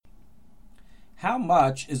How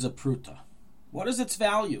much is a Peruta? What is its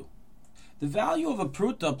value? The value of a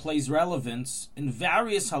Peruta plays relevance in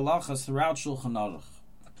various halachas throughout Shulchan Aruch,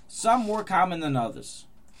 some more common than others.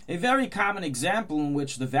 A very common example in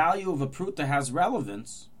which the value of a Peruta has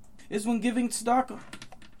relevance is when giving tzedakah.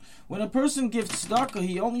 When a person gives tzedakah,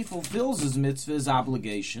 he only fulfills his mitzvah, his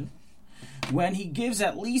obligation, when he gives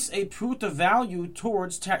at least a Peruta value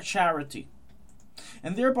towards charity.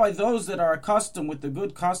 And thereby those that are accustomed with the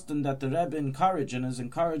good custom that the Rebbe encouraged and is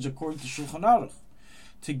encouraged according to Shulchan Aruch,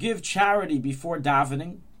 to give charity before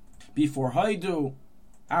davening, before Haidu,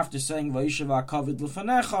 after saying Vayishav HaKavod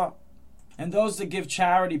L'fanecha, and those that give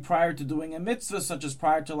charity prior to doing a mitzvah, such as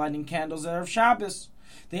prior to lighting candles Erev Shabbos,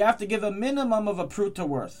 they have to give a minimum of a Peruta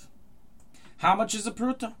worth. How much is a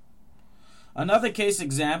Peruta? Another case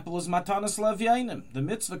example is Matanas Lavyanim. The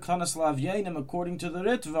mitzvah Kanas Lavyanim, according to the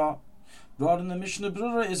Ritva, brought in the Mishnah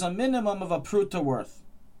Brura, is a minimum of a Peruta worth.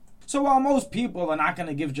 So while most people are not going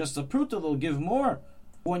to give just a Peruta, they'll give more.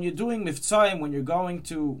 When you're doing Miftzayim, when you're going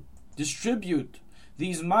to distribute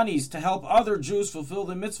these monies to help other Jews fulfill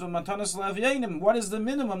the mitzvah Matanas Lavyanim, what is the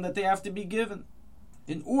minimum that they have to be given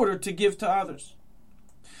in order to give to others?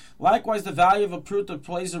 Likewise, the value of a Peruta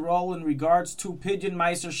plays a role in regards to Pidyon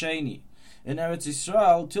Meiser Sheni. In Eretz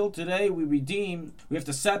Yisrael, till today, we have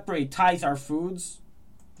to separate, tithe our foods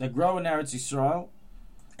that grow in Eretz Yisrael,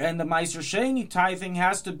 and the Meiser Sheni tithing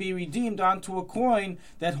has to be redeemed onto a coin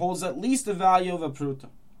that holds at least the value of a Peruta.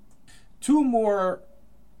 Two more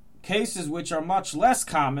cases which are much less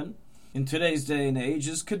common in today's day and age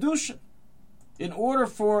is Kedushin. In order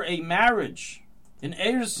for a marriage, an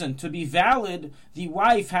Eirson, to be valid, the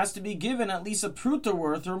wife has to be given at least a Peruta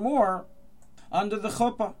worth or more under the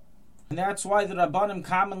chuppah. And that's why the Rabbanim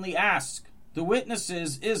commonly ask the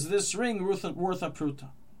witnesses, is this ring worth a Peruta?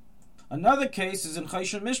 Another case is in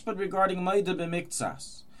Choshen Mishpat regarding Maida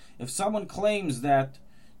b'miktsas. If someone claims that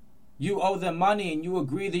you owe them money and you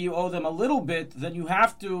agree that you owe them a little bit, then you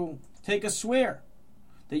have to take a swear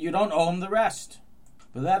that you don't owe him the rest.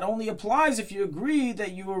 But that only applies if you agree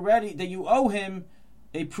that you owe him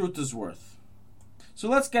a Peruta's worth. So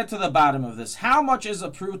let's get to the bottom of this. How much is a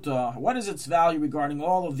Peruta? What is its value regarding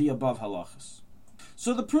all of the above halachas?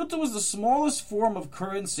 So the Peruta was the smallest form of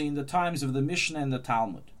currency in the times of the Mishnah and the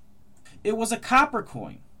Talmud. It was a copper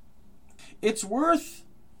coin. Its worth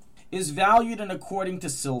is valued in according to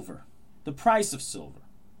silver, the price of silver.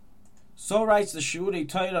 So writes the Shiurei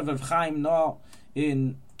Torah of Rav Chaim Noah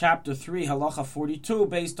in chapter 3, halacha 42,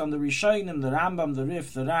 based on the Rishonim, the Rambam, the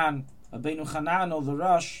Rif, the Ran, Rabbeinu Chananel, the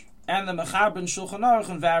Rosh, and the Mechaber and Shulchan Aruch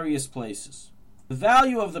in various places. The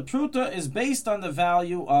value of the Peruta is based on the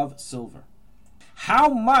value of silver. How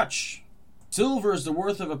much silver is the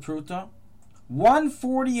worth of a Peruta?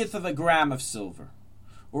 1/40th of a gram of silver,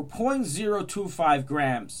 or 0.025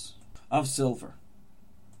 grams of silver.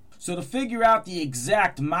 So to figure out the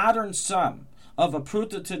exact modern sum of a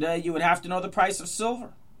Peruta today, you would have to know the price of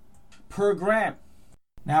silver per gram.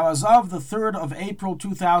 Now, as of the 3rd of April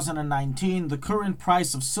 2019, the current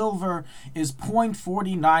price of silver is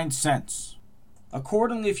 0.49 cents.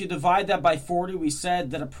 Accordingly, if you divide that by 40, we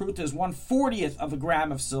said that a Peruta is 1/40th of a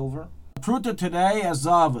gram of silver. Peruta today, as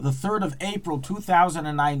of the 3rd of April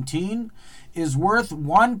 2019, is worth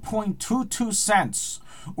 1.22 cents,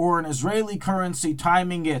 or in Israeli currency,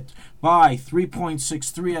 timing it by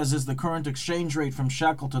 3.63, as is the current exchange rate from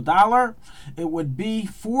shekel to dollar, it would be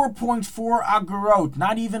 4.4 agorot,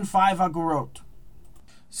 not even 5 agorot.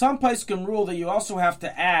 Some poskim rule that you also have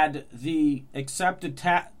to add the accepted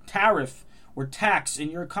tariff or tax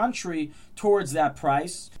in your country towards that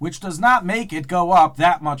price, which does not make it go up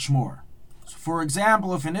that much more. For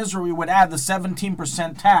example, if in Israel we would add the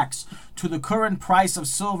 17% tax to the current price of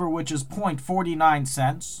silver, which is 0.49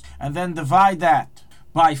 cents, and then divide that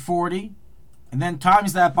by 40, and then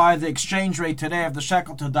times that by the exchange rate today of the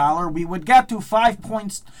shekel to dollar, we would get to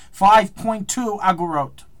 5.2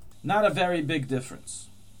 agorot. Not a very big difference.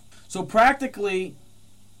 So practically,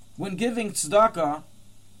 when giving tzedakah,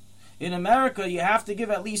 in America, you have to give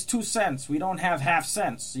at least 2 cents. We don't have half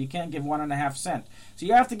cents, so you can't give 1.5 cents. So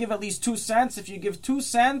you have to give at least 2 cents. If you give 2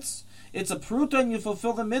 cents, it's a Peruta and you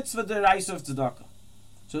fulfill the mitzvah deraisa of tzedakah.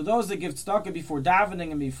 So those that give tzedakah before davening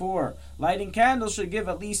and before lighting candles should give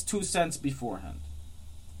at least 2 cents beforehand.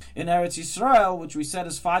 In Eretz Yisrael, which we said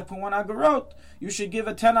is 5.1 agorot, you should give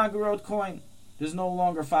a 10 agorot coin. There's no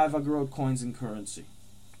longer 5 agorot coins in currency.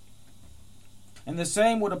 And the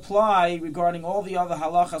same would apply regarding all the other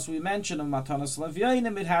halachas we mentioned of Matanas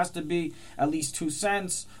Lavyanim. It has to be at least 2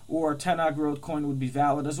 cents, or 10 agorot coin would be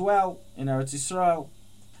valid as well in Eretz Yisrael.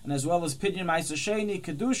 And as well as Pidyon Meiser Sheni,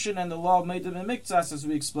 Kedushin, and the law of Maida b'miktsas, as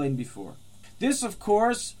we explained before. This, of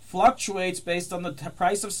course, fluctuates based on the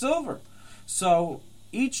price of silver. So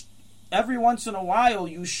every once in a while,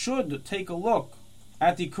 you should take a look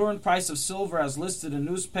at the current price of silver as listed in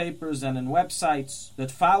newspapers and in websites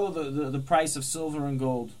that follow the price of silver and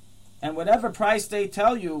gold. And whatever price they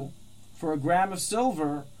tell you for a gram of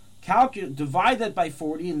silver, divide that by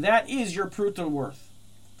 40, and that is your Peruta worth.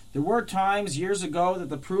 There were times years ago that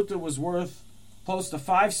the Peruta was worth close to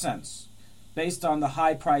 5 cents based on the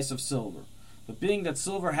high price of silver. But being that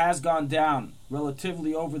silver has gone down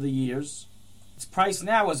relatively over the years, its price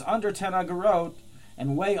now is under 10 agarot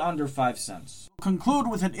and way under 5 cents. We'll conclude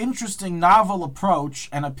with an interesting novel approach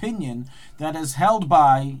and opinion that is held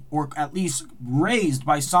by, or at least raised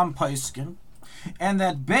by some poskim, and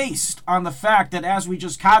that based on the fact that, as we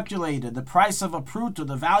just calculated, the price of a Peruta,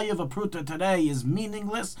 the value of a Peruta today is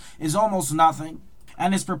meaningless, is almost nothing,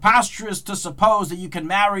 and it's preposterous to suppose that you can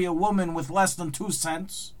marry a woman with less than 2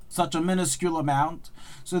 cents, such a minuscule amount.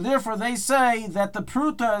 So therefore they say that the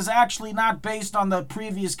Peruta is actually not based on the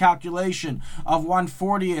previous calculation of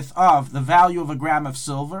 1/40th of the value of a gram of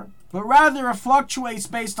silver, but rather it fluctuates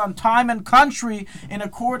based on time and country in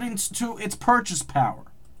accordance to its purchase power.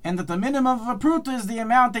 And that the minimum of a Peruta is the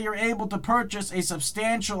amount that you're able to purchase a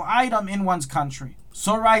substantial item in one's country.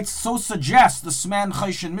 So suggests the Sman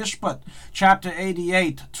Choshen Mishpat, chapter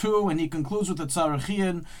 88, 2, and he concludes with the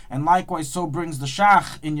Tzarachian, and likewise so brings the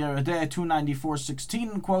Shach in Yerideh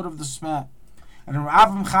 294:16, quote of the Sman. And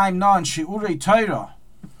Avram Chaim Noah, Shiurei Torah,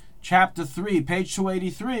 chapter 3, page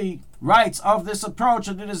 283, writes of this approach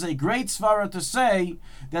that it is a great svara to say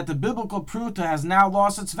that the biblical Peruta has now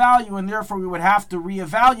lost its value, and therefore we would have to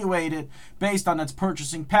reevaluate it based on its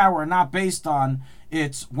purchasing power, not based on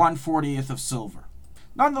its 1/40th of silver.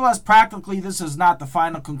 Nonetheless, practically, this is not the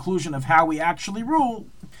final conclusion of how we actually rule,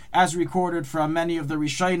 as recorded from many of the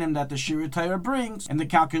Rishonim that the Shir Torah brings, and the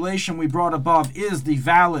calculation we brought above is the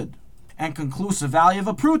valid and conclusive value of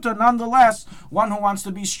a Peruta. Nonetheless, one who wants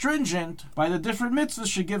to be stringent by the different mitzvahs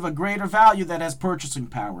should give a greater value that has purchasing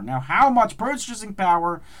power. Now, how much purchasing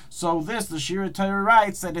power? So the Shir Torah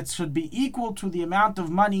writes that it should be equal to the amount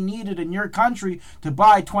of money needed in your country to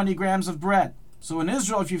buy 20 grams of bread. So in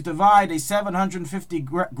Israel, if you divide a 750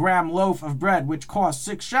 gram loaf of bread, which costs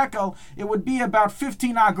 6 shekel, it would be about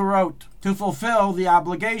 15 agarot to fulfill the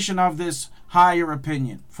obligation of this higher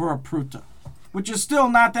opinion for a Peruta, which is still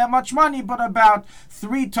not that much money, but about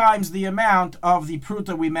 3 times the amount of the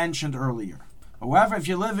Peruta we mentioned earlier. However, if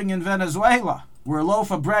you're living in Venezuela, where a loaf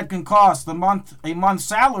of bread can cost a month's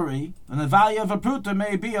salary, then the value of a Peruta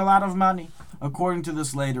may be a lot of money, according to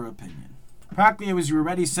this later opinion. Practically, as you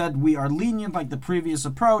already said, we are lenient like the previous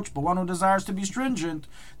approach, but one who desires to be stringent,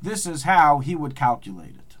 this is how he would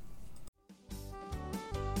calculate it.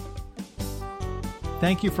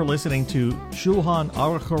 Thank you for listening to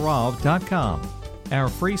ShulchanAruch.com. Our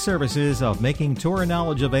free services of making Torah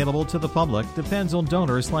knowledge available to the public depends on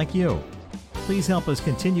donors like you. Please help us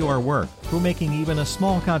continue our work through making even a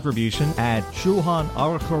small contribution at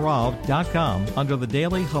ShulchanAruch.com under the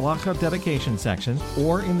Daily Halacha Dedication section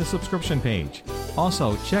or in the subscription page.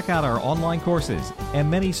 Also, check out our online courses and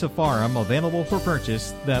many sefarim available for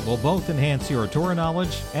purchase that will both enhance your Torah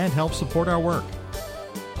knowledge and help support our work.